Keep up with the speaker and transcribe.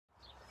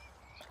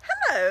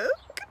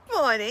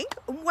morning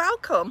and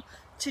welcome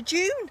to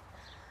June.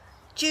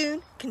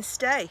 June can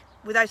stay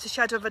without a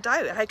shadow of a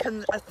doubt.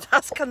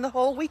 As can the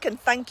whole weekend.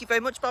 Thank you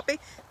very much, Bobby.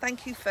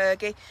 Thank you,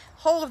 Fergie.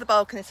 Whole of the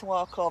balcony to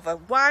walk over.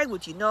 Why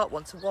would you not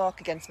want to walk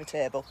against my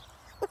table?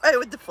 Where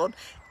would the fun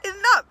in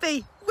that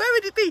be? Where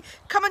would it be?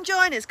 Come and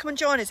join us. Come and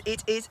join us.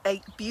 It is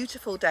a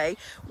beautiful day.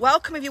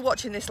 Welcome if you're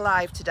watching this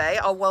live today,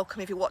 or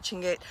welcome if you're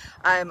watching it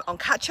on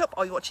catch up,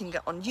 or you're watching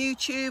it on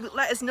YouTube.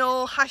 Let us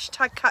know.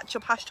 Hashtag catch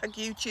up, hashtag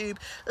YouTube.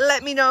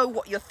 Let me know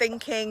what you're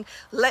thinking.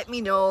 Let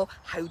me know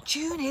how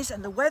June is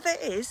and the weather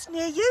is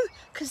near you,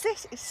 because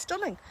this is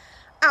stunning.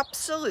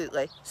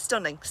 Absolutely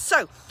stunning.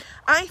 So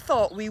I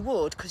thought we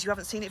would, because you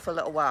haven't seen it for a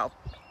little while,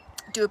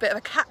 do a bit of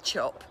a catch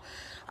up.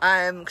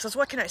 Because I was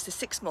working out, it's the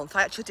 6th month.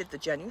 I actually did the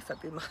January,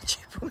 February, March,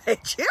 April, May,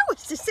 June.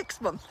 It's the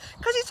 6th month.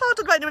 Because it's hard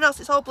to about anyone else.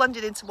 It's all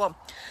blended into one.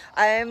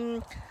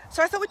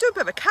 So I thought we'd do a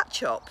bit of a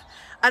catch up.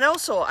 And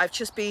also, I've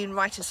just been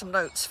writing some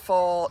notes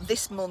for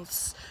this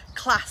month's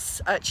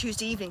class,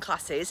 Tuesday evening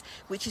classes,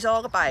 which is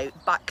all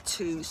about back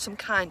to some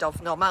kind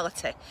of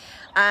normality.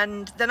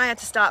 And then I had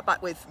to start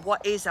back with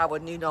what is our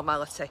new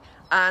normality?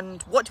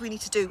 And what do we need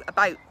to do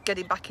about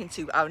getting back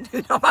into our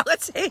new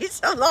normality?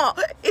 It's a lot.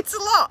 It's a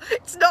lot.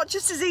 It's not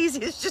just as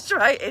easy as just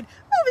writing,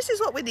 oh, this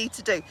is what we need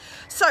to do.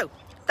 So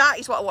that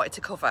is what I wanted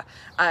to cover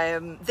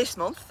this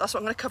month. That's what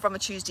I'm going to cover on the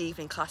Tuesday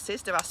evening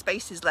classes. There are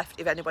spaces left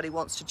if anybody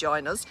wants to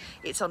join us.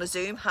 It's on a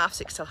Zoom,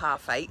 6:30 till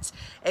 8:30.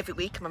 Every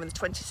week I'm having the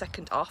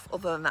 22nd off.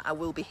 Other than that, I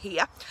will be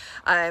here,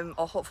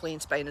 or hopefully in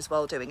Spain as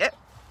well doing it.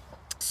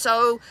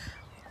 So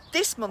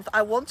this month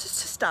I want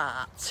us to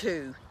start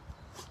to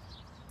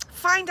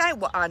find out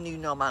what our new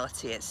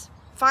normality is.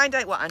 Find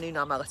out what our new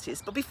normality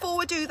is. But before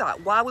we do that,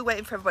 while we're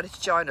waiting for everybody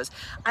to join us,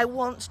 I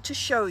want to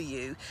show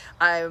you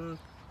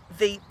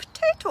the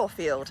potato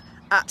field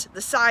at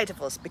the side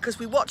of us, because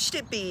we watched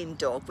it being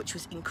dug, which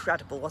was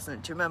incredible, wasn't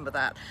it? Do you remember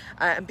that?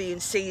 And being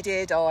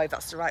seeded, or if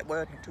that's the right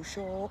word, I'm not too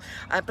sure.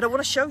 But I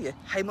want to show you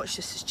how much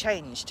this has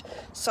changed.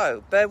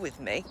 So bear with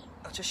me.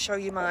 I'll just show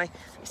you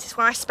this is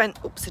where I spent,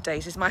 oops a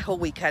daisies, my whole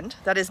weekend.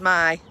 That is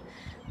my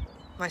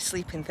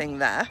sleeping thing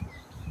there.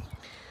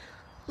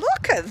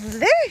 Look at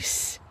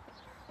this.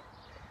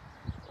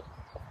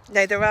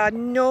 Now there are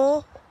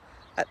no,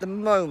 at the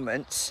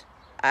moment,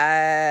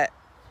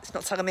 it's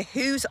not telling me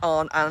who's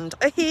on, and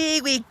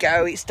here we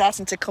go, it's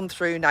starting to come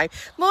through now.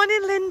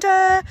 Morning,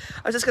 Linda.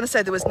 I was just going to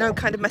say there was no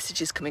kind of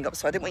messages coming up,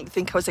 so I didn't want you to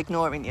think I was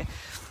ignoring you.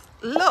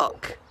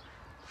 Look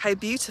how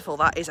beautiful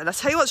that is. And I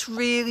tell you what's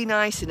really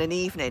nice in an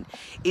evening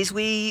is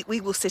we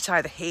will sit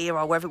either here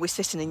or wherever we're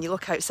sitting, and you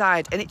look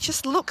outside and it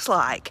just looks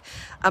like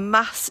a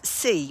mass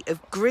sea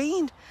of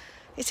green.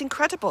 It's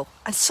incredible,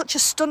 and such a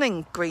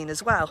stunning green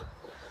as well.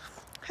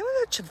 How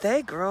much have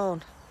they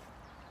grown?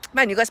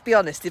 Man, let's be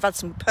honest, they've had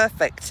some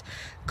perfect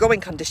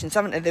growing conditions,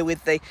 haven't they?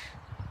 With the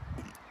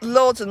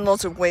loads and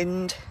loads of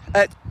wind,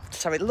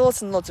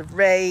 loads and loads of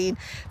rain,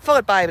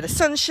 followed by a bit of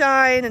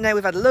sunshine, and now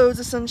we've had loads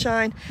of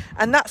sunshine.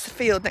 And that's the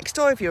field next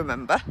door, if you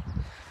remember.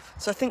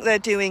 So I think they're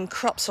doing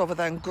crops over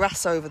there and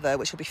grass over there,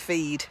 which will be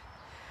feed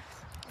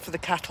for the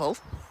cattle.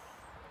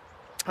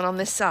 And on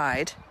this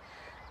side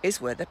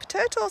is where the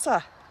potatoes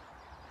are.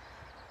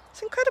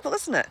 It's incredible,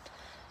 isn't it?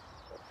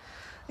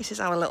 This is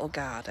our little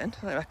garden.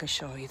 I don't know if I can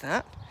show you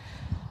that.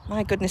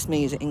 My goodness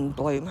me, is it in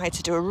bloom. I had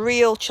to do a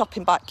real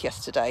chopping back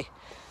yesterday.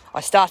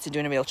 I started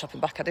doing a real chopping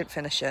back. I didn't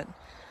finish it.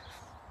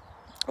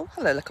 Oh,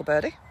 hello, little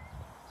birdie.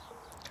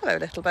 Hello,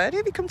 little birdie.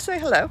 Have you come to say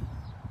hello?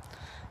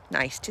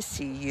 Nice to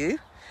see you.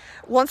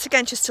 Once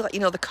again, just to let you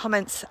know, the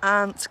comments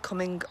aren't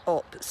coming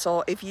up.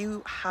 So if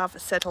you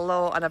have said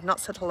hello and I've not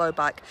said hello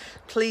back,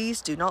 please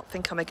do not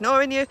think I'm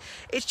ignoring you.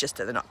 It's just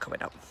that they're not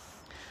coming up.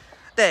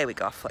 There we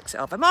go, flex it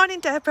over. Morning,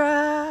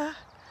 Deborah.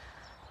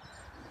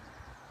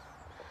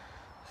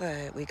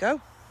 There we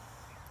go.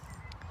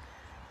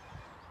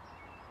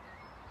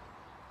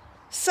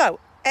 So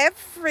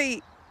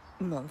every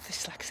month,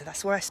 this, like I said,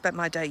 that's where I spent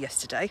my day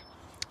yesterday.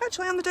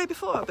 Actually, on the day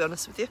before, I'll be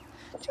honest with you.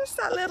 Just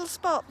that little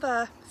spot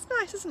there. It's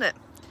nice, isn't it?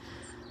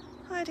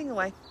 Hiding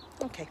away.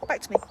 Okay,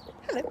 back to me.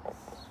 Hello.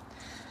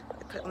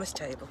 Put it on this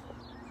table.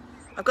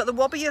 I've got the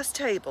wobbliest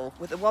table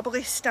with a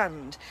wobbly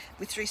stand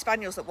with 3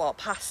 spaniels that walk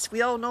past.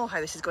 We all know how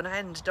this is going to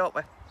end, don't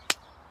we?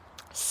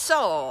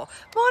 So,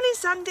 morning,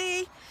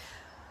 Sandy.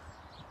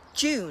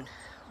 June.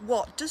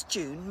 What does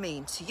June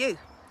mean to you?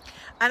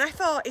 And I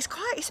thought, it's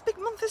a big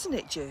month, isn't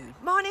it, June?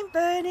 Morning,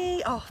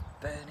 Bernie. Oh,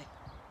 Bernie.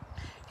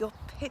 Your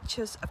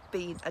pictures have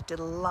been a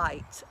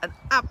delight, an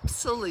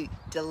absolute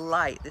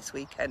delight this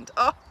weekend.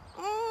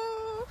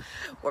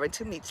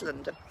 Warrington meets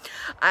London.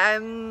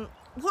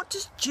 What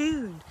does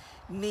June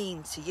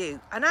mean to you?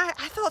 And I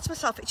thought to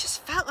myself, it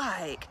just felt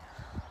like,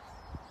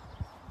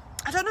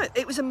 I don't know,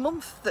 it was a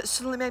month that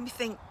suddenly made me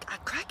think,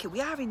 crikey,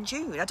 we are in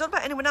June. I don't know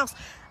about anyone else.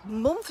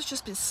 Month has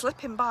just been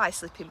slipping by,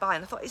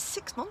 and I thought, it's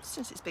 6 months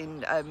since it's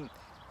been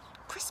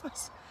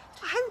Christmas.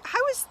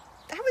 How has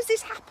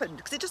this happened?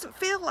 Because it doesn't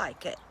feel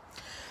like it.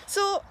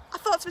 So I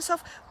thought to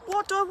myself,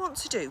 what do I want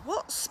to do?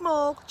 What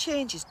small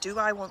changes do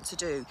I want to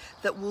do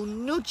that will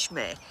nudge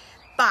me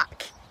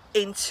back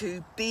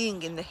into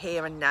being in the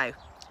here and now?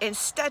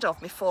 instead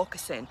of me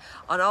focusing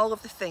on all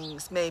of the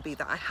things maybe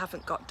that I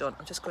haven't got done.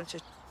 I'm just going to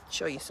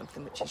show you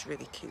something which is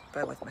really cute.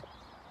 Bear with me.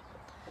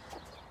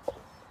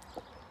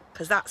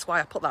 Because that's why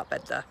I put that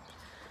bed there.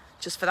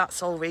 Just for that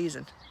sole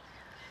reason.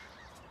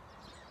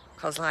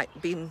 Because like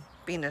being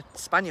a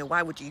spaniel,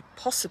 why would you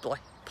possibly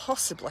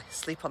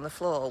sleep on the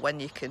floor when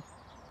you can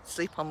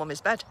sleep on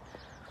mummy's bed?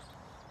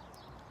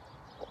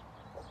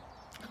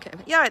 Okay,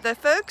 you alright there,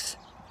 Fergs?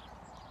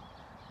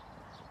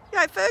 You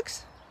alright,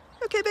 Fergs?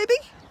 Okay, baby?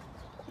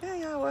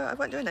 Yeah, well, I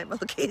won't do it.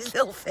 Look at his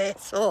little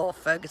face. Oh,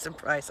 Ferguson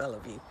Price, I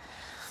love you.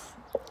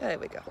 There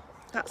we go.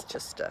 That's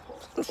just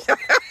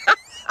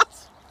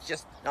that's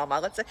just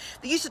normality.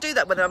 They used to do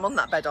that whether I'm on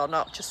that bed or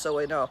not, just so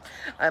we know.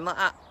 Like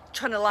that,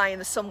 trying to lie in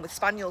the sun with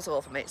spaniels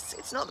over me,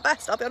 it's not the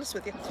best, I'll be honest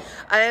with you,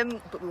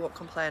 but we won't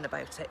complain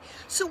about it.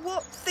 So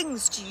what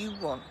things do you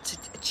want to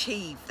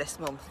achieve this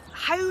month?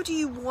 How do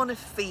you want to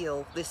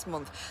feel this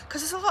month?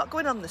 Because there's a lot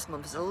going on this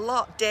month. There's a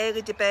lot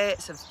daily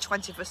debates of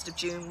 21st of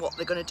June, what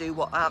they're going to do,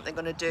 what aren't they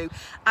going to do,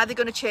 are they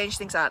going to change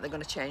things, aren't they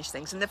going to change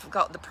things, and they've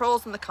got the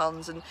pros and the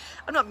cons. And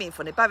I'm not being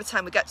funny, by the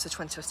time we get to the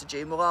 21st of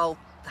June we'll all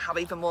have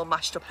even more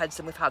mashed up heads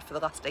than we've had for the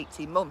last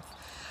 18 months.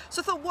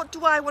 So I thought, what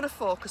do I want to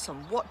focus on?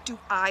 What do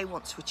I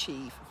want to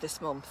achieve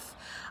this month?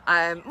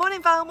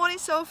 Morning Val, morning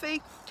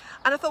Sophie.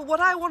 And I thought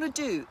what I want to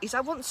do is I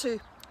want to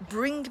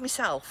bring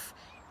myself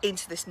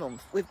into this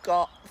month. We've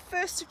got the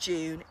 1st of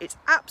June. It's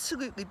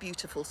absolutely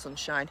beautiful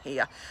sunshine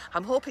here.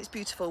 I hope it's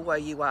beautiful where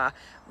you are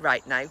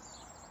right now.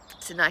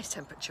 It's a nice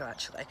temperature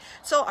actually.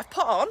 So I've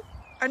put on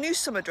a new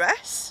summer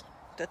dress.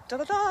 Da, da,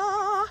 da,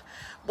 da.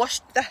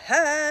 Washed the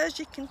hair, as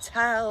you can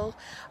tell.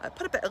 I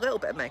put a little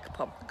bit of makeup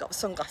on. Got the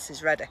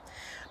sunglasses ready.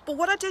 But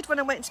what I did when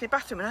I went into my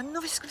bathroom, and I know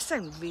this is going to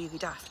sound really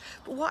daft,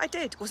 but what I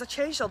did was I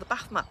changed all the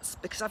bath mats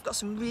because I've got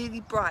some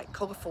really bright,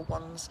 colourful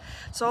ones.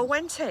 So I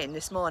went in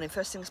this morning,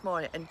 first thing this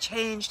morning, and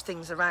changed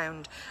things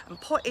around and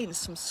put in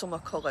some summer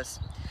colours.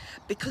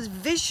 Because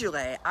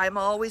visually, I'm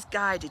always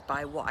guided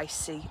by what I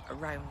see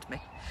around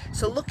me.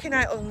 So looking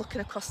out and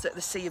looking across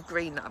the sea of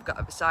green that I've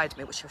got beside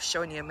me, which I was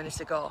showing you a minute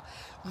ago,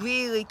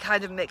 really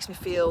kind of makes me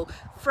feel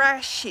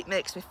fresh, it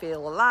makes me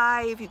feel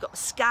alive. You've got the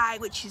sky,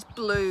 which is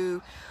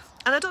blue.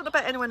 And I don't know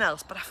about anyone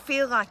else, but I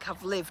feel like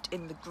I've lived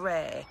in the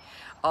grey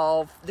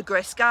of the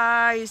grey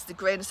skies, the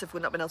greyness of we're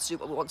not being able to do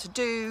what we want to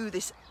do,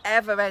 this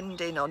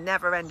ever-ending or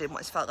never-ending,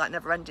 what's felt like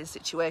never-ending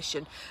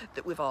situation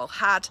that we've all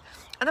had.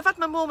 And I've had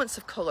my moments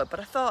of colour, but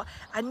I thought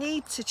I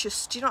need to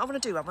just, do you know what I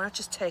want to do? I want to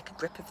just take a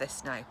grip of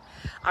this now.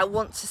 I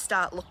want to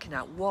start looking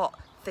at what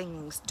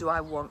things do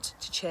I want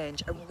to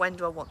change and when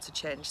do I want to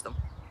change them.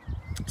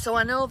 So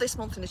I know this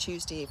month on a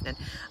Tuesday evening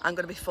I'm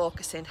going to be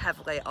focusing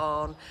heavily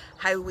on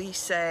how we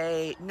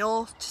say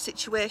no to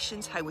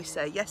situations, how we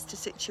say yes to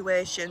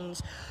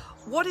situations.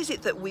 What is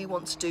it that we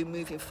want to do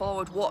moving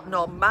forward? What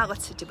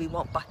normality do we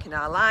want back in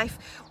our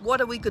life?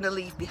 What are we going to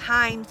leave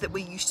behind that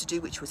we used to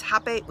do, which was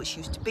habit, which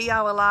used to be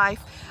our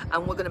life,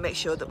 and we're going to make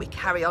sure that we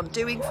carry on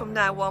doing from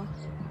now on.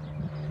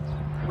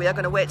 We are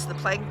going to wait till the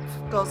plane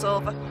goes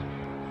over.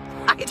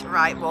 I had to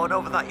write one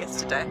over that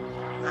yesterday.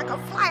 I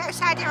can fly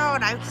outside your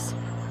own house.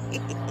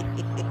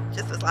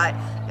 Just was like,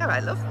 all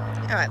right, love.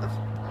 All right, love.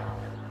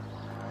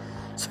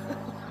 So,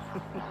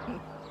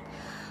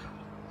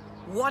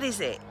 what is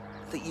it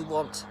that you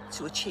want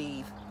to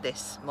achieve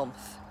this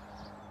month?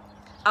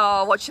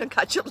 Oh, watch you and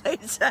catch up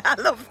later. I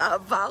love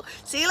that, Val.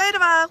 See you later,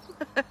 Val.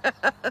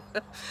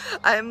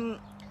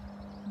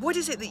 What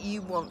is it that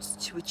you want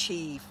to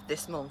achieve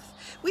this month?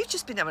 We've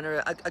just been having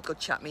a good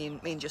chat, me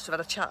and just had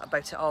a chat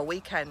about it all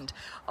weekend.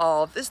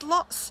 There's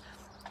lots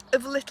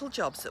of little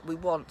jobs that we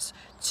want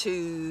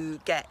to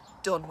get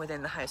done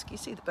within the house. Can you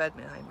see the bird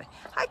behind me?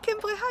 Hi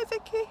Kimberly, hi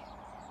Vicky.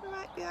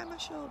 Right behind my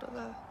shoulder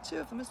there. Two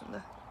of them, isn't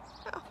there?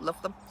 Oh,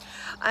 love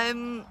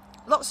them.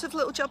 Lots of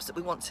little jobs that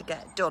we want to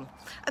get done.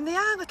 And they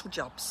are little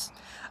jobs.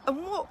 And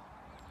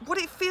what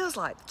it feels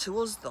like to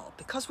us though,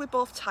 because we're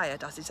both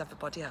tired, as is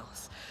everybody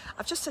else,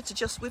 I've just said to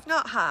Just, we've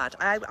not had,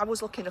 I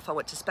was lucky enough, I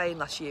went to Spain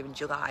last year in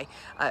July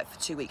for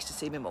 2 weeks to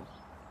see my mum.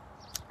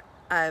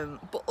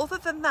 But other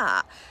than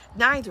that,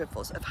 neither of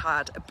us have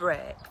had a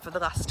break for the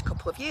last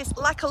couple of years,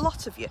 like a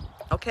lot of you.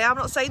 Okay, I'm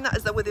not saying that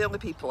as though we're the only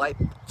people. I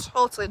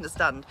totally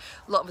understand.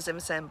 A lot of us in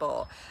the same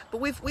boat. But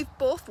we've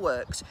both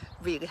worked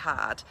really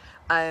hard.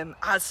 Can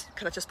I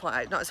just point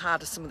out, not as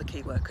hard as some of the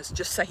key workers,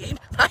 just saying,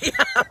 I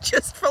am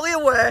just fully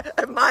aware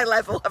of my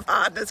level of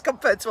hardness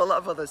compared to a lot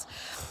of others.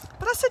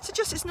 But I said to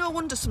Just, it's no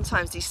wonder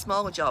sometimes these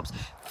smaller jobs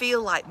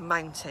feel like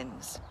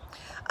mountains.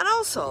 And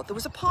also, there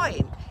was a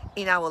point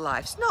in our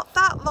lives, not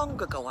that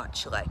long ago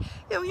actually,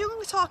 you know, you're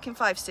only talking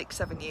 5, 6,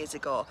 7 years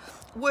ago,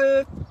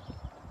 where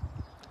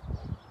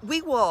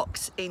we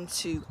walked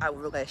into our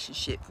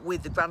relationship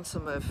with the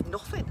grandson of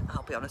nothing,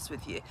 I'll be honest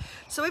with you.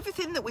 So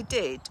everything that we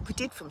did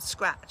from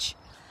scratch.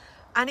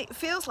 And it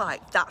feels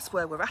like that's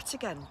where we're at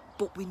again,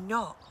 but we're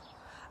not.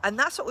 And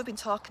that's what we've been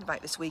talking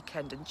about this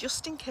weekend. And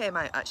Justin came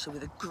out actually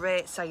with a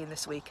great saying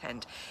this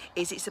weekend,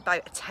 is it's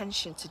about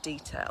attention to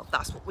detail.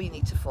 That's what we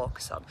need to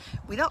focus on.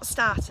 We're not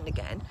starting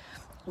again.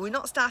 We're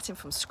not starting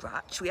from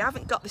scratch. We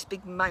haven't got this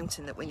big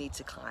mountain that we need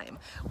to climb.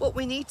 What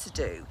we need to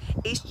do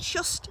is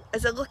just,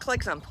 as a little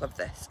example of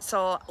this,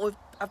 so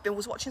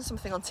was watching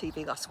something on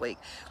TV last week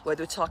where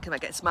they were talking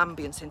about getting some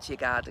ambience into your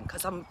garden,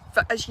 because I'm,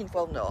 as you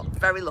well know,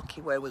 very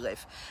lucky where we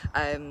live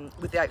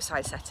with the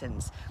outside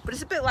settings. But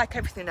it's a bit like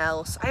everything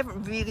else. I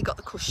haven't really got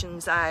the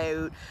cushions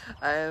out.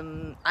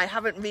 I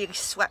haven't really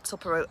swept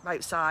up or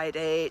outside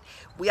it.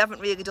 We haven't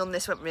really done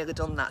this, we haven't really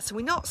done that. So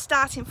we're not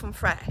starting from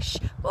fresh.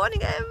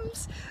 Morning,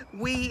 Ems.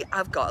 We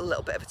have got a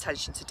little bit of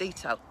attention to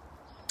detail.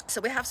 So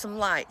we have some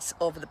lights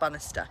over the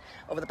banister,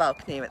 over the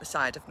balcony at the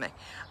side of me.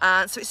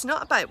 And so it's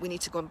not about we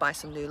need to go and buy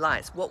some new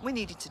lights. What we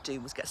needed to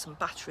do was get some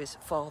batteries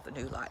for the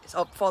new lights,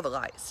 or for the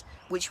lights,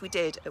 which we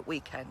did at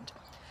weekend.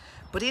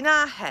 But in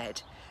our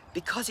head,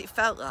 because it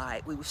felt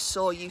like we were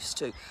so used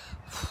to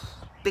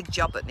big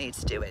job that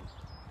needs doing,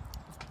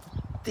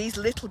 these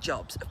little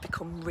jobs have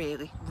become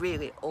really,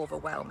 really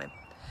overwhelming.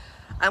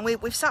 And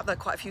we've sat there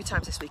quite a few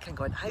times this weekend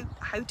going,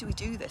 how do we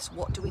do this?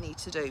 What do we need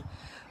to do?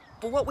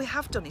 But what we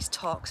have done is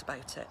talked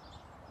about it.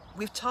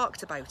 We've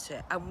talked about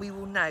it, and we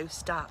will now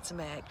start to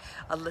make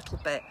a little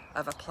bit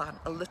of a plan,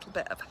 a little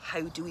bit of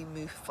how do we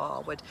move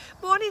forward.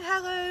 Morning,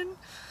 Helen.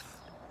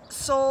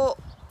 So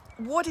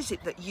what is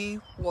it that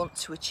you want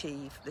to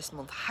achieve this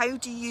month? How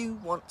do you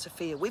want to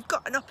feel? We've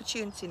got an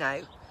opportunity now.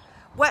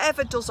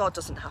 Whatever does or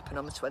doesn't happen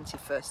on the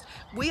 21st,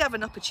 we have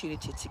an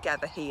opportunity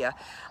together here,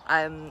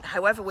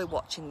 however we're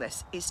watching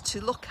this, is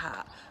to look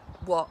at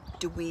what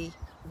do we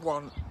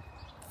want.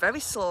 Very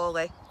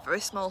slowly, very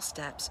small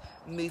steps,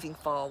 moving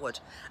forward.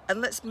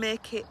 And let's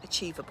make it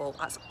achievable.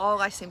 That's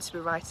all I seem to be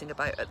writing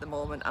about at the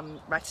moment.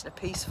 I'm writing a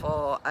piece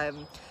for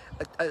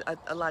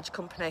a large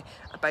company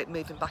about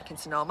moving back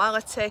into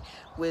normality.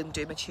 We're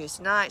doing my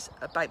Tuesday nights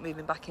about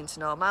moving back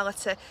into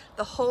normality.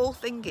 The whole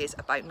thing is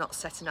about not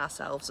setting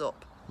ourselves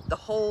up. The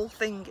whole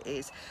thing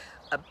is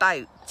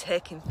about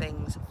taking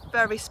things,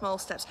 very small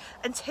steps,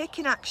 and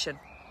taking action.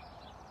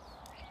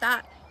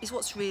 That is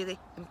what's really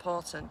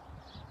important.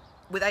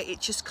 Without it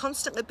just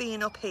constantly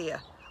being up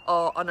here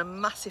or on a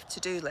massive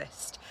to-do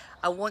list,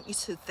 I want you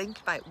to think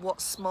about what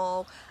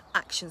small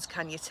actions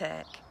can you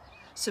take.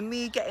 So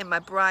me getting my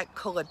bright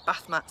coloured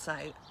bath mats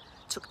out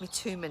took me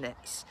 2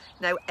 minutes.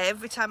 Now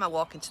every time I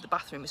walk into the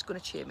bathroom, it's going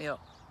to cheer me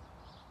up.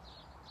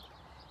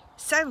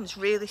 Sounds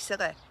really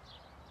silly.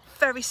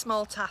 Very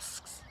small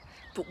tasks,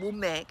 but will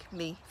make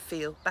me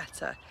feel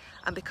better.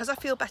 And because I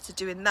feel better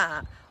doing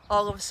that,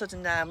 all of a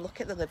sudden now I'm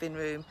looking at the living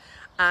room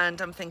and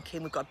I'm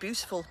thinking we've got a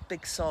beautiful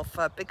big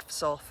sofa,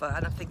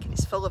 and I'm thinking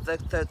it's full of the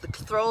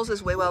throws,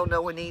 as we well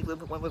know we need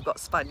when we've got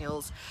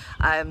spaniels.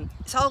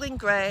 It's all in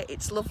grey,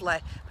 it's lovely,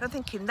 but I'm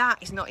thinking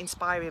that is not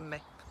inspiring me.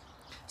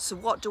 So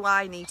what do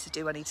I need to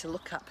do? I need to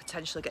look at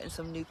potentially getting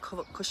some new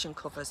cushion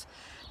covers.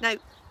 Now,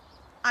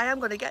 I am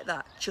going to get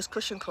that, just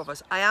cushion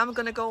covers. I am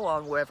going to go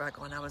on wherever I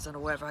go, on Amazon or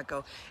wherever I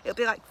go. It'll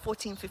be like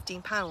 £14,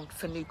 £15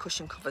 for new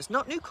cushion covers,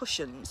 not new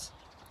cushions.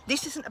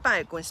 This isn't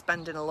about going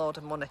spending a load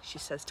of money, she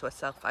says to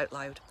herself out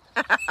loud.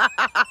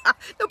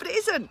 No, but it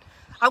isn't.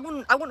 I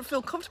wouldn't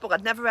feel comfortable.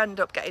 I'd never end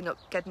up getting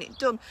it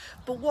done.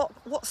 But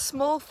what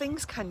small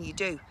things can you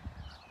do?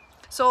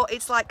 So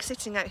it's like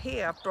sitting out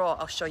here.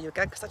 I'll show you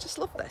again because I just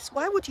love this.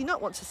 Why would you not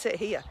want to sit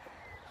here?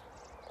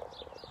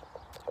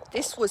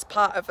 This was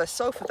part of a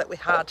sofa that we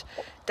had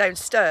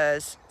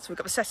downstairs. So we've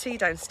got the settee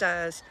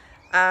downstairs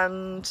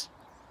and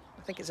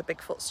I think it's a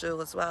big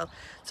footstool as well.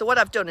 So what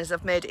I've done is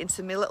I've made it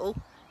into my little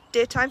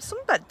daytime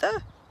sunbed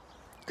there,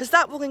 because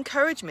that will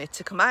encourage me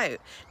to come out.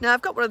 Now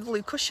I've got one of the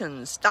blue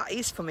cushions, that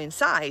is from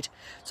inside,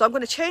 so I'm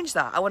going to change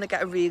that. I want to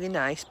get a really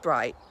nice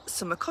bright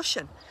summer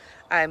cushion.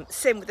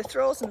 Same with the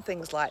throws and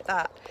things like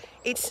that.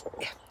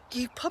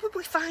 You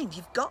probably find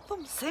you've got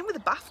them. Same with the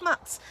bath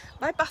mats.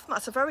 My bath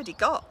mats I've already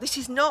got. This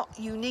is not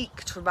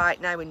unique to right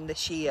now in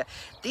this year.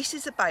 This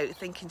is about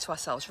thinking to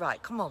ourselves,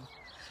 right, come on,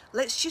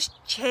 let's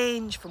just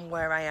change from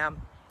where I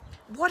am.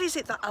 What is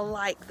it that I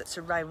like that's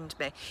around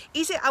me?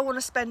 Is it I want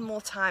to spend more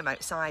time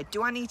outside?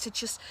 Do I need to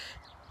just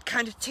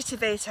kind of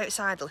titivate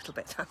outside a little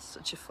bit? That's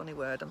such a funny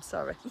word, I'm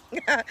sorry.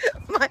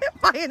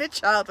 my inner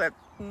child went,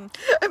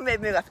 It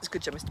made me laugh. It's a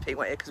good job Mr. P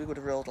went here because we would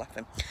have rolled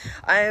laughing.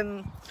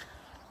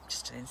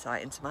 Just an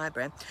insight into my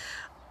brain.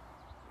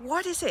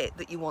 What is it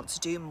that you want to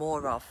do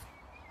more of?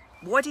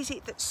 What is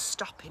it that's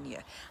stopping you?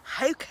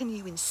 How can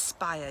you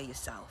inspire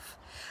yourself?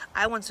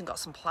 I went and got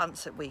some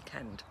plants at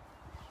weekend.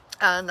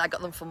 And I got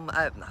them from,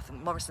 I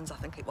think Morrison's, I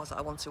think it was that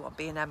I wanted to, or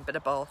B&M, bit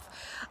of both.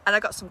 And I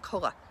got some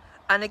colour.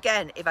 And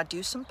again, if I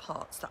do some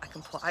pots that I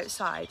can put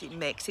outside, it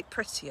makes it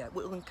prettier. It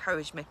will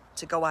encourage me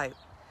to go out.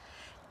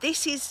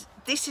 This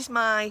is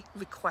my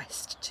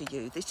request to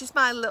you. This is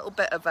my little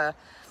bit of a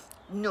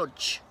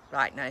nudge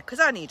right now, because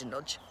I need a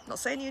nudge. I'm not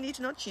saying you need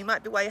a nudge. You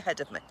might be way ahead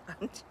of me.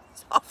 And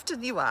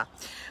often you are.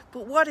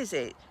 But what is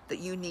it that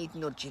you need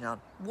nudging on?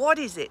 What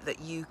is it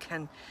that you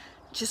can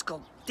just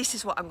go, this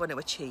is what I'm going to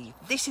achieve.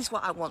 This is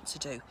what I want to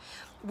do.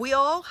 We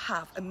all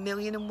have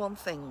 1,000,001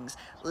 things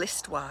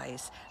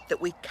list-wise that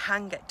we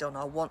can get done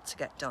or want to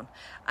get done.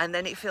 And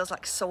then it feels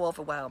like so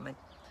overwhelming.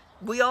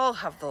 We all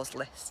have those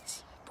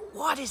lists. But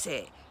what is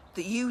it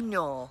that you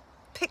know.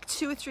 Pick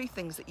 2 or 3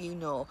 things that you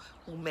know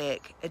will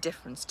make a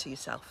difference to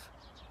yourself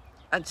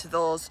and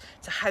to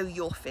how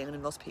you're feeling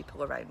and those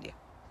people around you.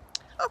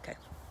 Okay.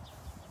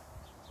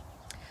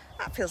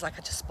 That feels like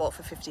I just spoke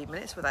for 15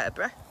 minutes without a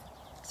breath.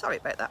 Sorry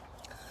about that.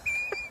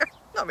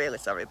 Not really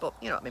sorry, but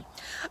you know what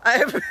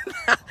I mean.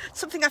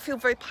 Something I feel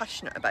very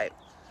passionate about,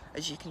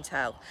 as you can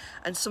tell,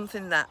 and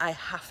something that I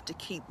have to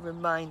keep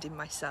reminding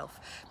myself,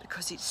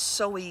 because it's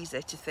so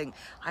easy to think,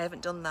 I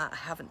haven't done that, I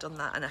haven't done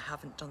that, and I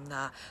haven't done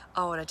that.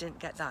 Oh, and I didn't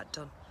get that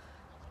done.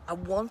 I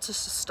want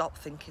us to stop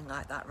thinking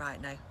like that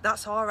right now.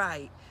 That's all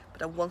right,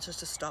 but I want us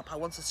to stop. I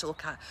want us to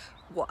look at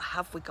what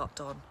have we got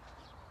done,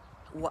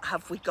 what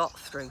have we got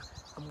through,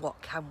 and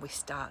what can we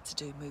start to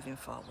do moving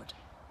forward.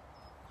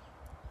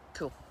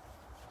 Cool.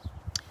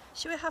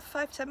 Should we have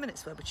 5-10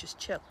 minutes where we just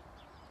chill?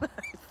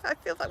 I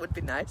feel that would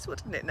be nice,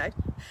 wouldn't it now?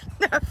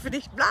 Now I've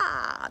finished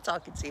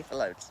talking to you for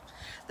loads.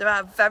 There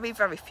are very,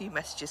 very few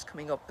messages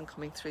coming up and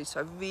coming through, so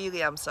I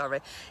really am sorry.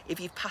 If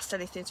you've passed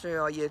anything through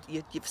or you've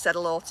said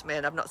hello to me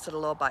and I've not said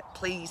hello back,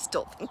 please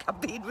don't think I'm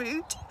being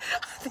rude.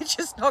 They're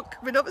just not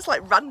coming up. It's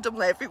like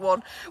randomly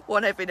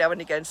one every now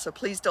and again, so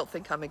please don't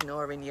think I'm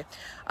ignoring you.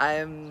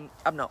 I'm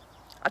not.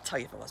 I'd tell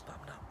you if I was, but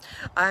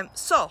I'm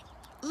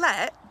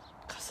not.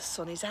 Because the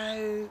sun is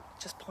out,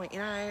 just pointing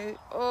out,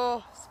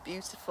 oh, it's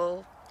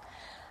beautiful.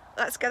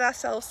 Let's get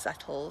ourselves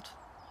settled.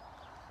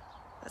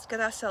 Let's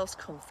get ourselves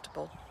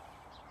comfortable.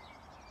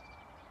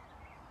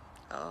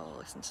 Oh,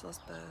 listen to those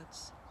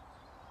birds.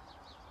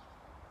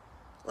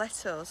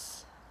 Let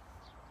us,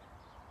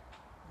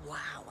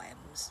 wow,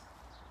 Ems,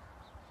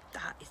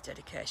 that is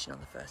dedication on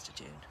the 1st of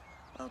June.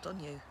 Well done,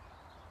 you.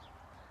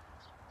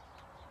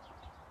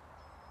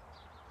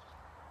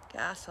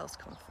 Get ourselves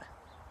comfy.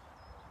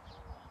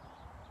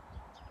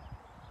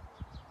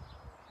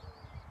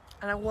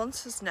 And I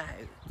want us now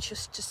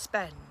just to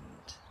spend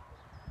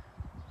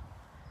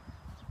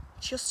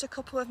just a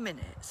couple of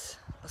minutes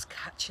us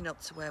catching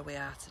up to where we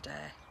are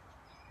today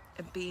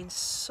and being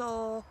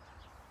so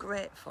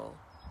grateful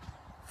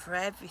for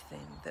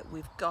everything that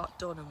we've got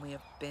done and we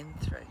have been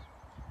through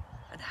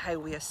and how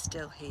we are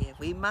still here.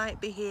 We might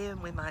be here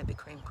and we might be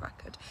cream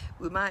crackered.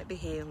 We might be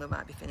here and we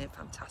might be feeling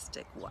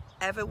fantastic.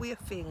 Whatever we are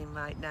feeling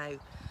right now,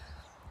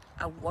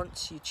 I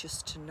want you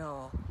just to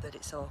know that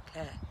it's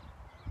okay.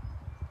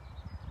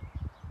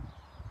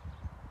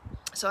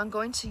 So I'm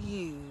going to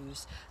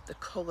use the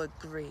colour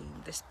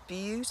green, this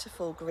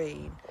beautiful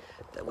green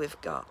that we've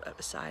got at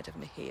the side of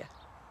me here.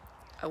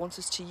 I want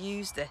us to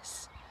use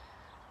this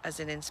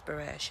as an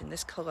inspiration.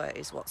 This colour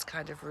is what's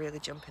kind of really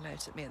jumping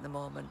out at me at the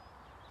moment.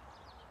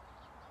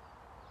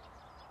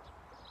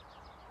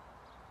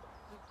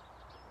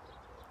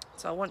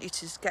 So I want you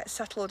to get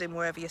settled in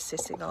wherever you're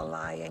sitting or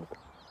lying,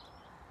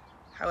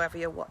 however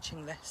you're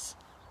watching this.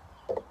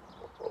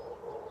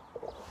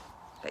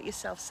 Get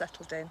yourself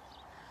settled in.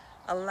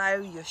 Allow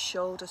your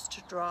shoulders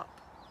to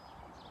drop.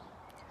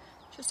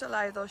 Just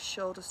allow those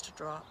shoulders to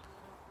drop.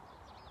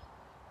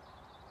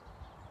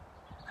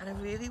 And I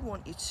really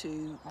want you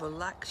to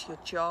relax your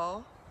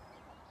jaw.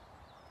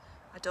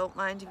 I don't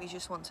mind if you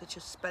just want to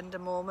just spend a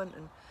moment,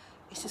 and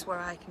this is where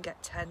I can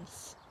get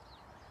tense.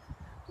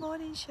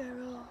 Morning,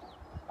 Cheryl.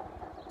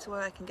 It's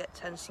where I can get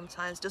tense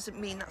sometimes. Doesn't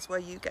mean that's where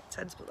you get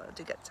tense, but I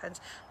do get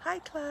tense. Hi,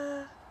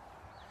 Claire.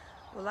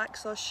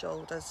 Relax those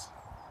shoulders.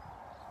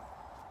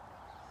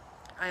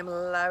 I'm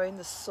allowing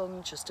the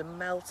sun just to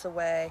melt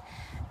away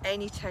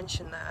any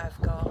tension that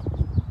I've got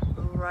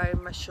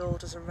around my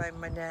shoulders,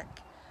 around my neck,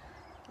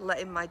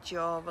 letting my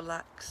jaw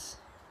relax.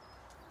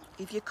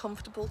 If you're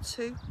comfortable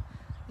too,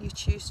 you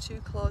choose to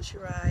close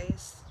your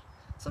eyes.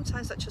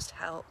 Sometimes that just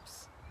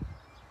helps.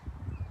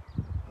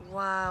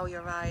 Wow,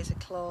 your eyes are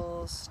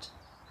closed.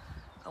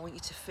 I want you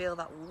to feel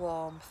that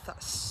warmth,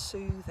 that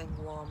soothing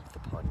warmth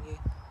upon you.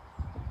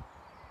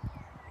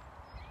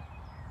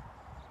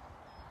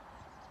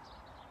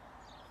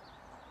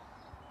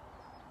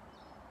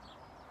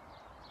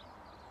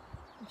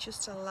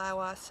 Just allow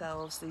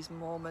ourselves these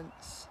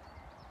moments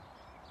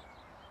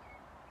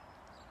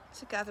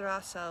to gather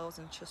ourselves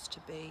and just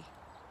to be.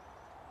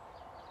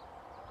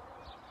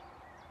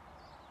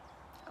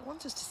 I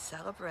want us to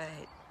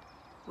celebrate.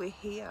 We're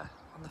here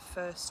on the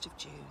 1st of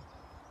June.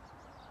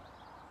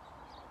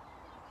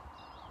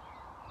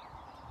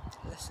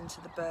 Listen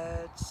to the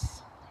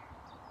birds.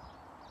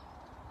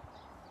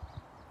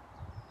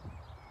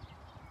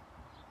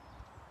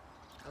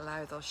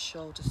 Allow those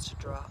shoulders to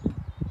drop.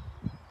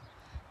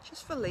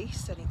 Just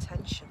release any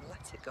tension,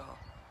 let it go.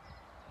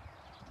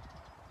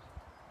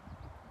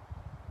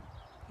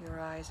 Your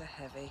eyes are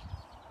heavy.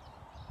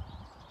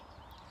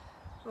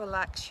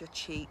 Relax your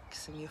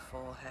cheeks and your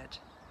forehead.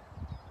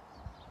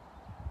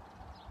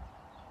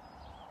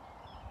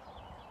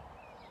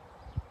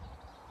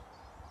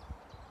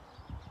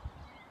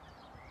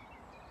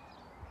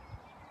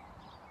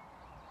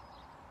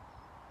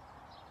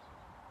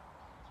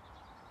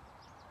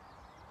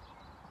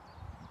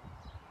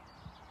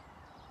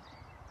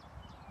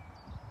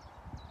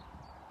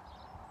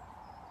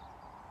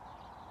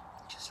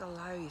 Just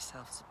allow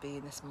yourself to be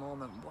in this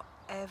moment,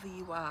 whatever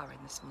you are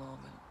in this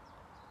moment.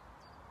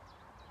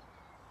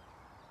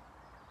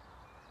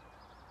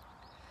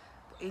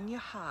 in your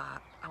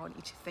heart, I want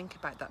you to think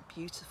about that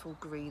beautiful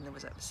green that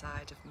was at the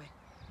side of me.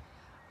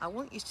 I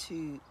want you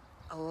to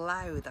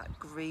allow that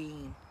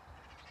green,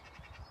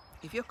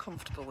 if you're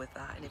comfortable with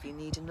that, and if you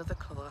need another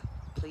colour,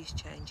 please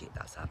change it,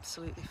 that's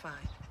absolutely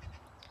fine.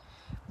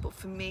 But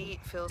for me,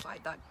 it feels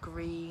like that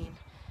green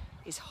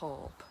is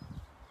hope,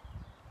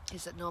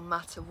 is that no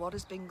matter what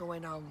has been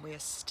going on, we are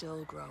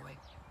still growing.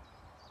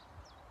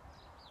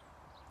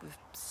 We've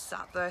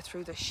sat there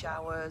through the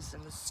showers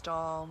and the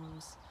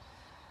storms.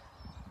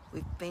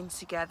 We've been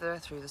together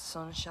through the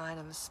sunshine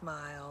and the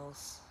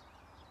smiles.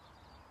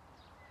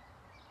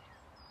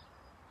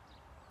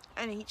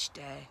 And each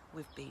day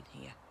we've been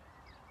here.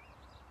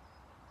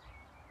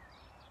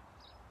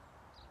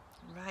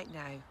 Right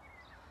now,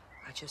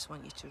 I just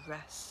want you to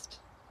rest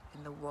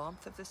in the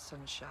warmth of the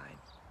sunshine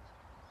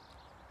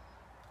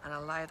and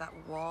allow that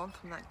warmth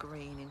from that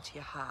green into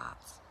your heart.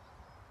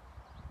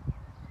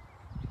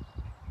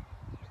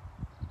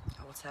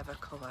 Or whatever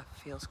colour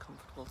feels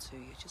comfortable to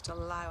you, just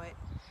allow it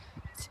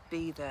to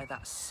be there,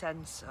 that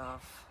sense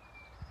of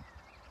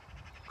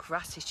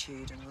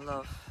gratitude and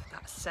love,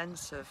 that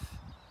sense of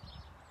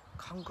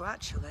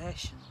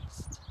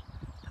congratulations,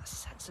 that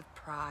sense of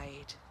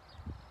pride.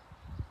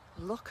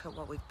 Look at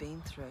what we've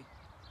been through.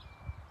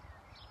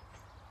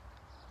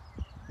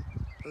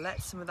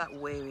 Let some of that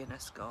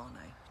weariness go now.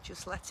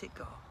 Just let it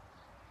go.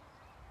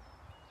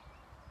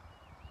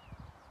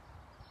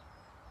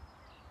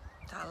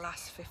 That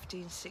last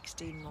 15,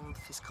 16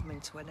 months is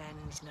coming to an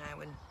end now,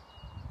 and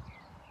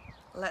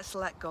let's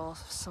let go of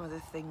some of the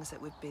things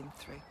that we've been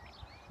through.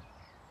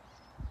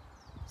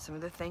 Some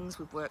of the things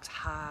we've worked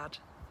hard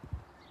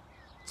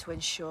to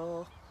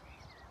ensure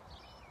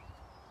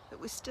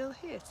that we're still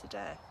here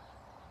today.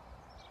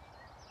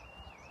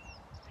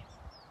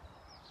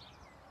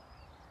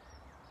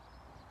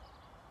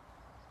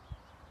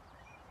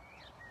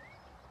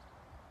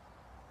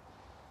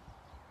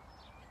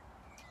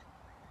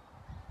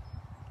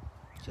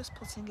 Just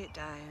putting it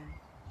down,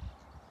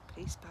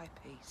 piece by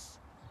piece.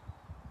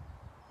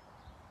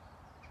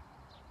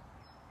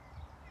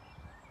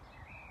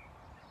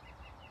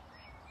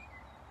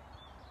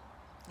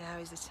 Now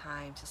is the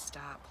time to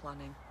start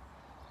planning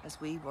as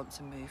we want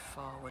to move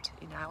forward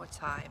in our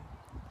time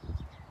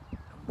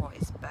and what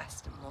is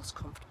best and most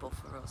comfortable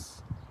for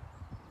us.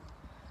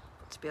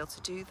 But to be able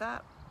to do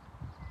that,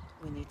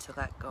 we need to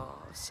let go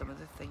of some of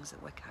the things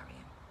that we're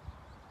carrying.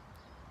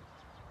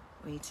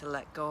 We need to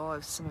let go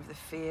of some of the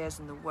fears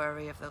and the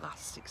worry of the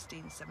last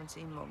 16,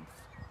 17 months.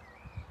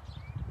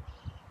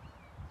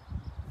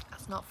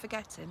 That's not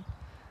forgetting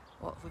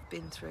what we've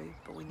been through,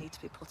 but we need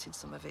to be putting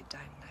some of it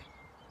down now.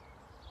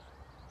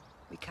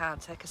 We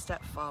can't take a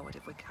step forward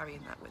if we're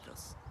carrying that with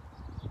us.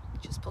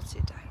 Just put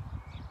it down.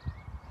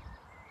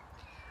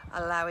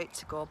 Allow it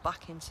to go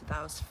back into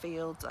those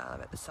fields that are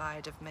at the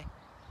side of me,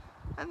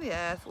 and the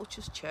earth will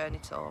just churn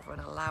it over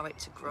and allow it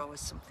to grow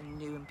as something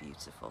new and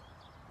beautiful.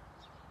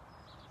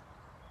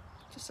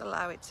 Just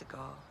allow it to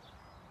go.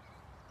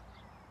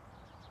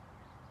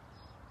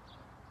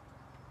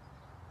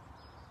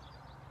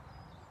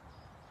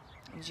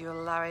 And you're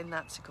allowing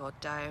that to go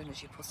down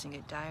as you're putting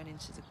it down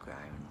into the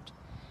ground,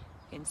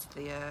 into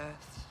the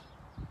earth.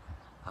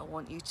 I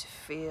want you to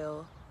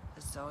feel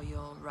as though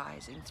you're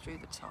rising through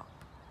the top.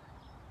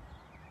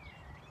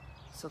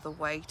 So the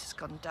weight has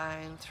gone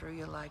down through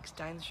your legs,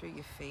 down through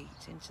your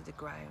feet, into the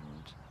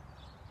ground.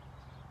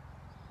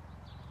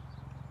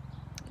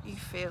 You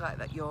feel like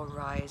that you're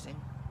rising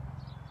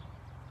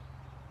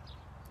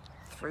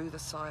through the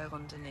soil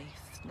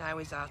underneath. Now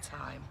is our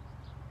time.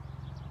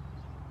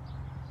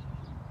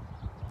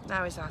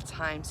 Now is our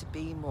time to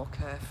be more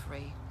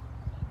carefree.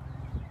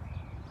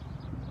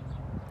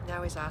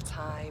 Now is our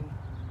time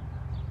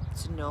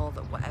to know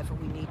that whatever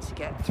we need to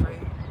get through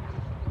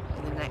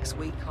in the next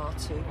week or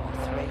 2 or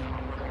 3,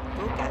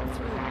 we'll get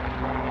through.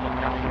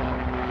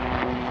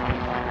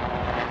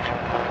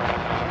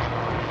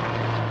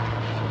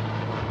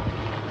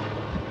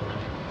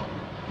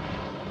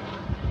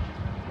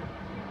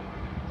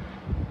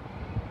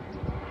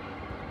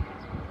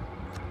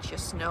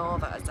 Just know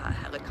that as that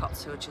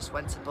helicopter just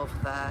went above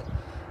there,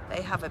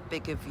 they have a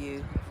bigger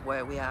view of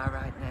where we are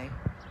right now.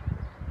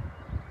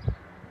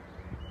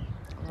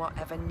 And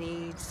whatever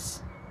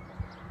needs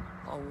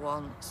or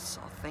wants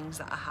or things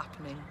that are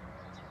happening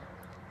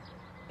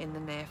in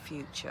the near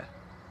future,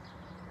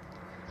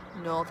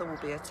 know there will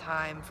be a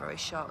time very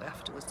shortly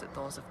afterwards that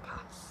those have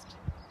passed.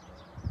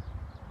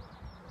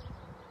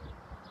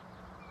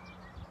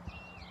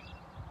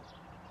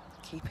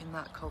 Keeping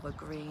that colour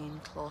green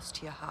close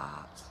to your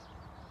heart.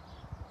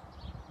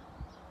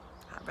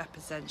 That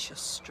represents your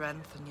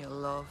strength and your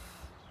love.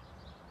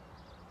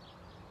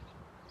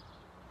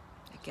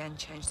 Again,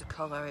 change the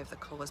colour if the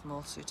colour's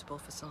more suitable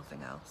for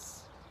something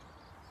else.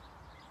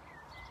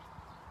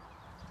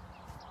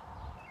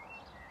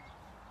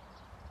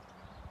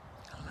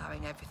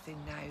 Allowing everything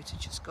now to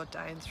just go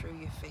down through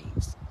your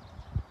feet,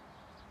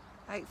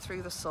 out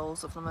through the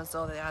soles of them as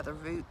though they are the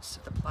roots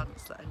of the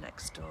plants that are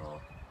next door.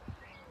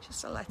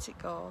 Just to let it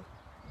go.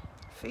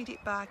 Feed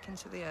it back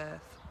into the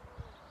earth.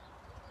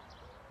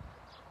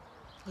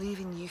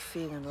 leaving you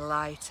feeling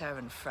lighter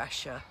and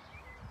fresher,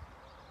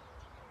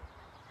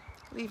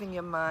 leaving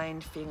your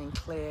mind feeling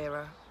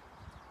clearer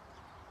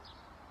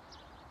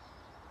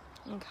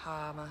and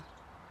calmer.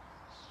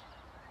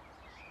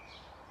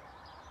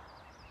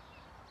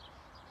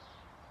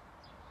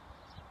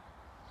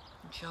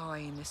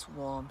 Enjoying this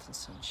warmth and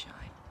sunshine.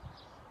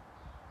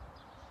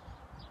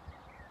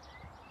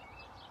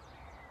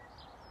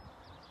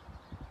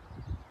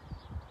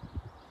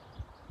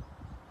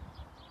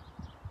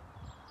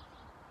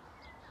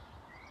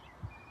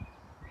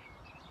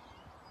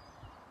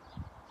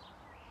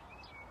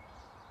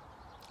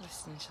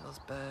 Listening to those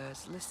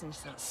birds, listening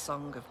to that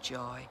song of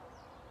joy.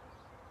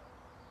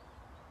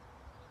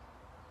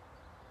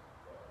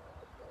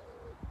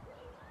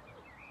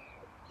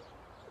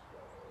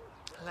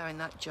 Allowing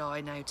that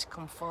joy now to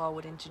come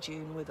forward into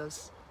June with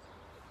us.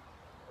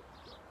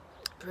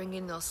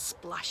 Bringing those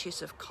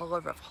splashes of colour,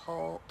 of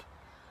hope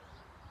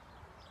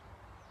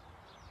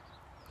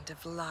and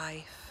of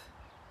life.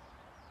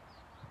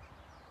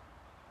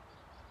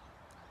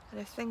 And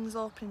if things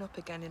opening up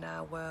again in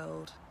our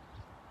world,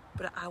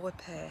 but at our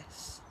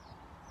pace,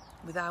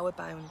 with our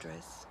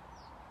boundaries.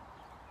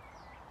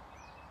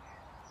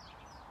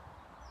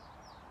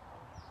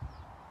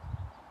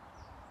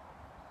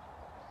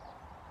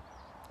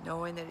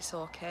 Knowing that it's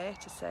okay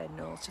to say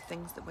no to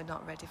things that we're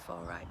not ready for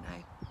right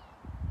now.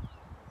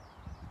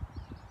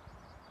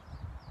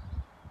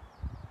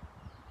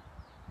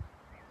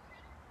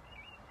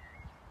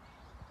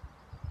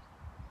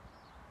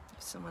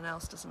 If someone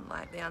else doesn't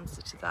like the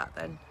answer to that,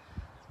 then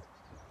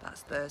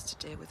that's theirs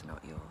to deal with,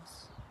 not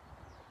yours.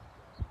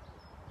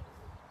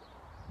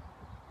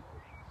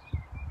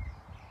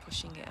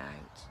 Pushing it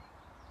out.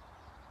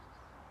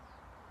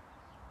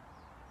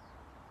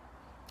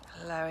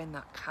 Allowing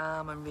that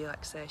calm and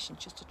relaxation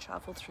just to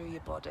travel through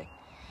your body.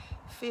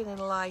 Feeling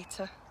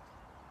lighter.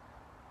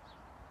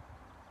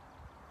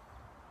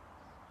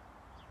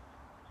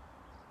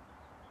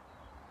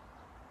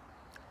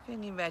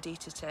 Feeling ready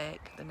to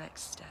take the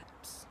next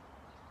steps.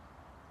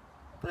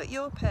 But at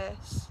your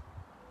pace.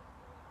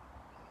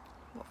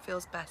 What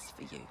feels best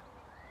for you?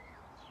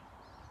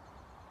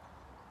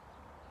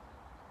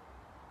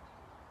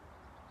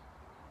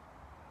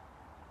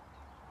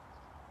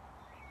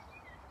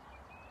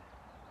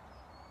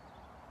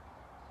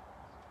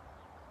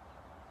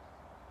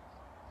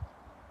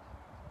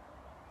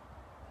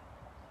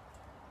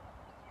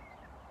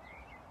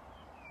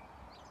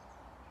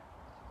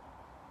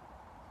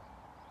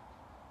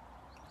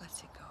 Let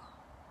it go.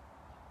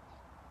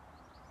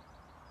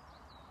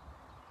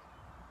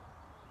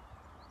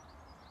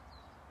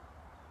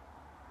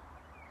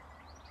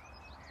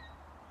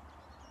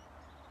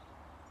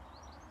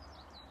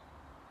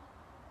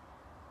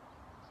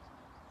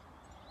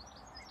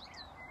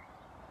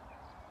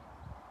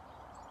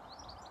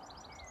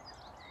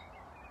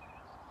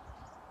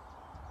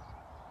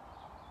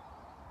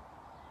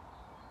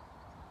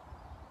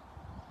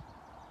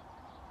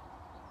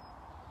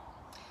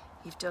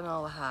 You've done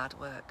all the hard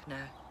work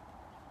now.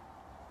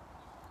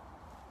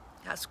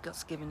 That's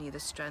what's given you the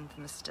strength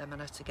and the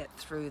stamina to get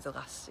through the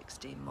last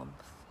 16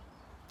 months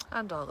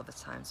and all of the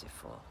times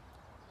before.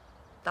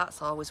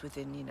 That's always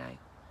within you now.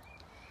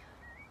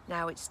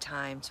 Now it's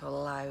time to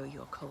allow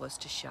your colours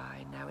to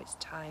shine. Now it's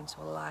time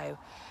to allow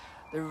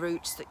the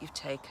roots that you've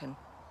taken,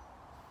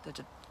 that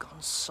have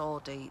gone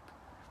so deep,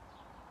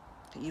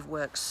 that you've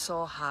worked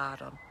so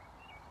hard on.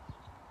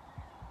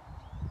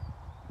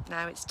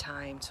 Now it's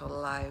time to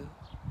allow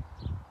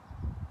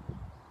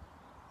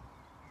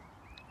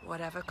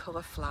whatever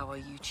colour flower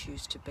you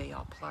choose to be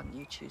or plant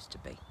you choose to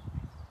be.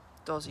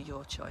 Those are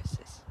your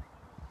choices.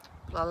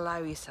 But allow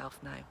yourself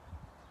now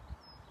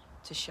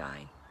to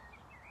shine.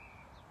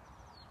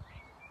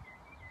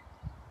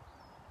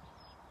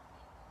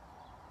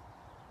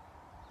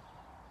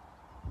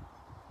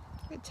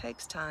 It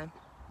takes time.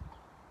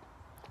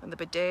 And there'll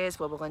be days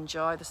where we'll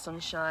enjoy the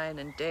sunshine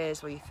and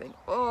days where you think,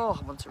 oh,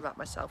 I want to wrap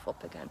myself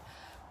up again.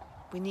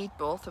 We need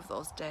both of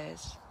those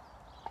days.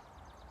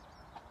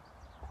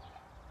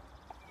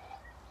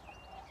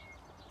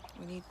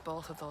 We need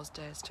both of those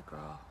days to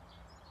grow.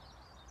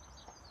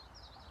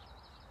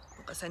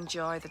 But let's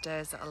enjoy the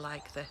days that are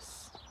like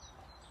this.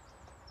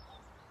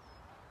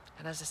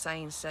 And as the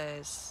saying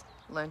says,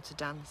 learn to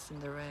dance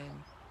in the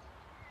rain.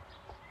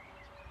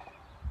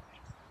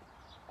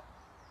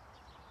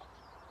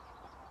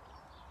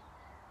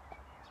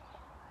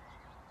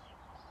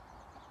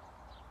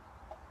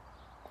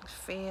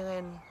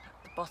 Feeling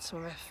at the bottom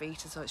of our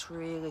feet as though it's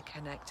really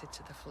connected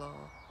to the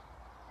floor.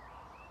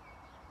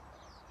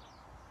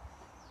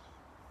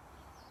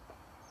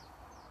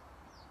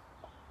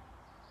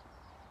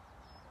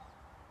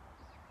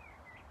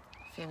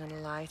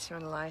 Feeling lighter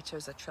and lighter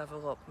as I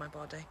travel up my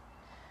body.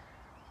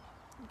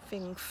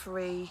 Feeling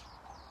free.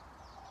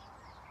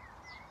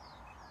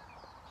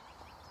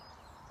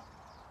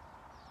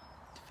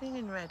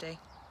 Feeling ready.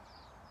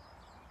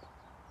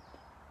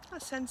 A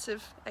sense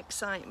of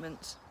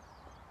excitement.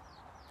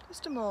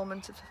 Just a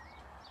moment of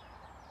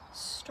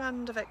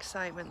strand of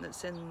excitement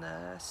that's in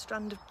there, a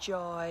strand of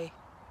joy,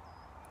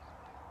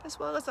 as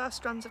well as our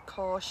strands of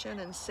caution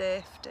and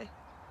safety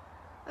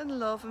and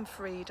love and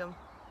freedom.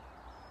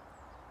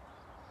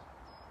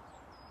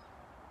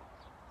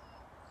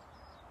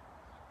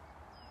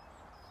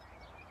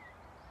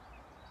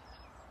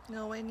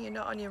 Knowing you're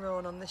not on your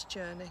own on this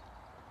journey.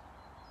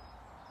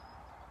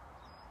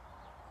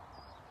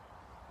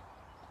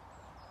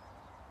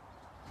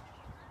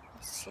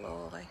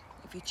 Slowly,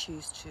 if you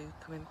choose to,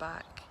 coming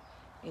back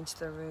into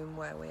the room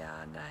where we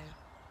are now.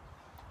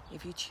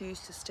 If you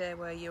choose to stay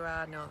where you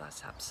are, no,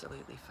 that's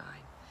absolutely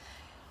fine.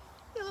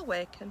 You'll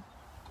awaken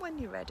when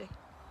you're ready.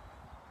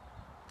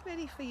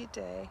 Ready for your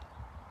day.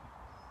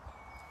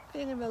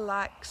 Feeling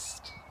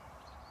relaxed.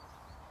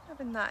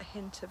 Having that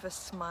hint of a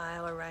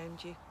smile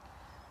around you.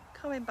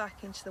 Coming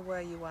back into the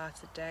where you are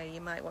today.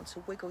 You might want to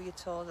wiggle your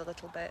toes a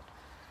little bit.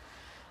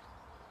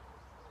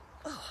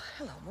 Oh,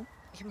 hello, Mum.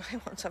 You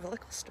might want to have a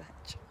little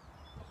stretch.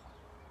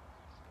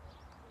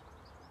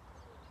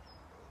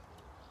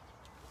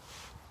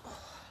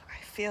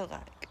 I feel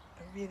like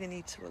I really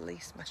need to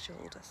release my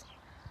shoulders.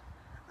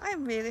 I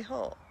really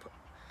hope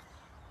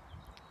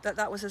that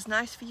that was as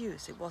nice for you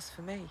as it was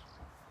for me.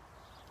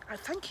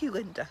 Thank you,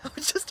 Linda. I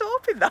was just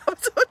hoping that. I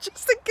was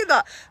just thinking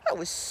that. That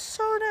was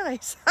so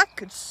nice. I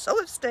could so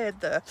have stayed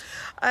there.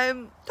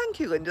 Thank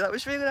you, Linda. That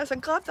was really nice.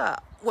 I'm glad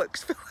that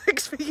works for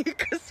you,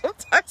 because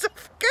sometimes I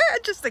forget. I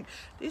just think,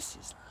 this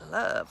is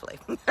lovely.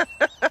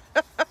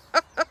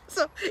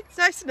 So it's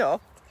nice to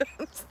know.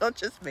 It's not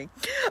just me.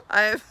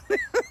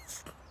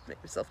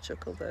 Make myself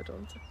chuckle there,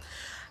 don't I?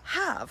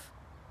 Have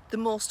the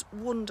most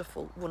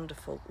wonderful,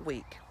 wonderful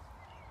week.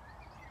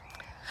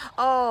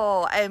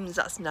 Oh, Ems,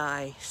 that's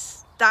nice.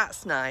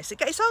 That's nice.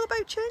 It's all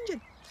about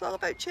changing. It's all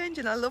about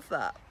changing. I love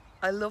that.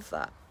 I love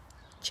that.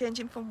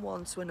 Changing from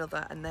one to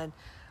another and then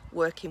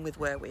working with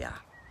where we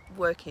are.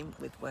 Working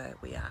with where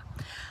we are.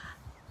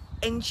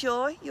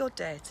 Enjoy your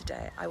day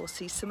today. I will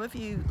see some of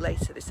you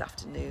later this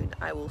afternoon.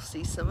 I will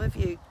see some of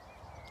you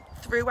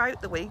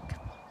throughout the week.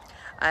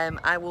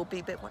 I will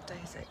be, what day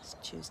is it? It's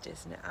Tuesday,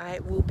 isn't it? I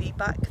will be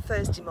back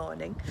Thursday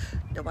morning.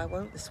 No, I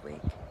won't this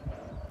week.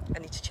 I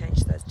need to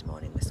change Thursday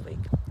morning this week.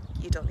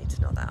 You don't need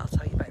to know that. I'll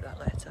tell you about that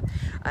later.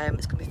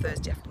 It's going to be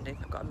Thursday afternoon.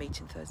 I've got a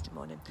meeting Thursday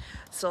morning.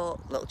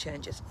 So, little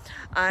changes.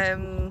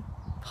 Welcome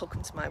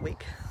to my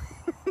week.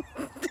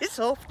 This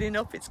opening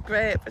up, it's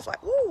great. It's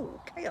like, ooh,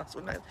 chaos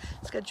with my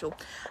schedule.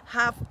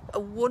 Have a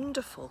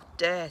wonderful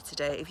day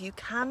today. If you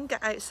can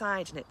get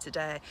outside in it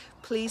today,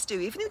 please do.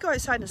 Even if you go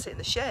outside and sit in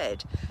the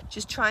shade,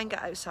 just try and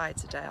get outside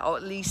today. Or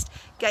at least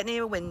get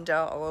near a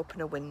window or open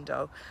a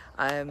window.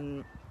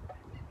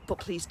 But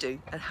please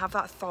do, and have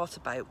that thought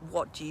about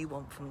what do you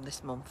want from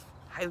this month?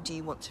 How do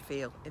you want to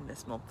feel in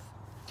this month?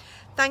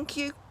 Thank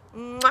you.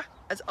 Mwah.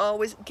 As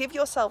always, give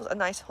yourselves a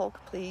nice hug,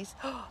 please.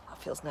 Oh,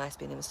 that feels nice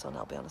being in the sun,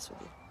 I'll be honest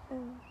with you.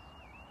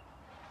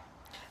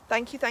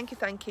 Thank you, thank you,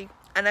 thank you.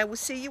 And I will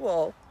see you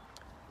all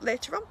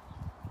later on.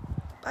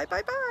 Bye,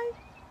 bye, bye.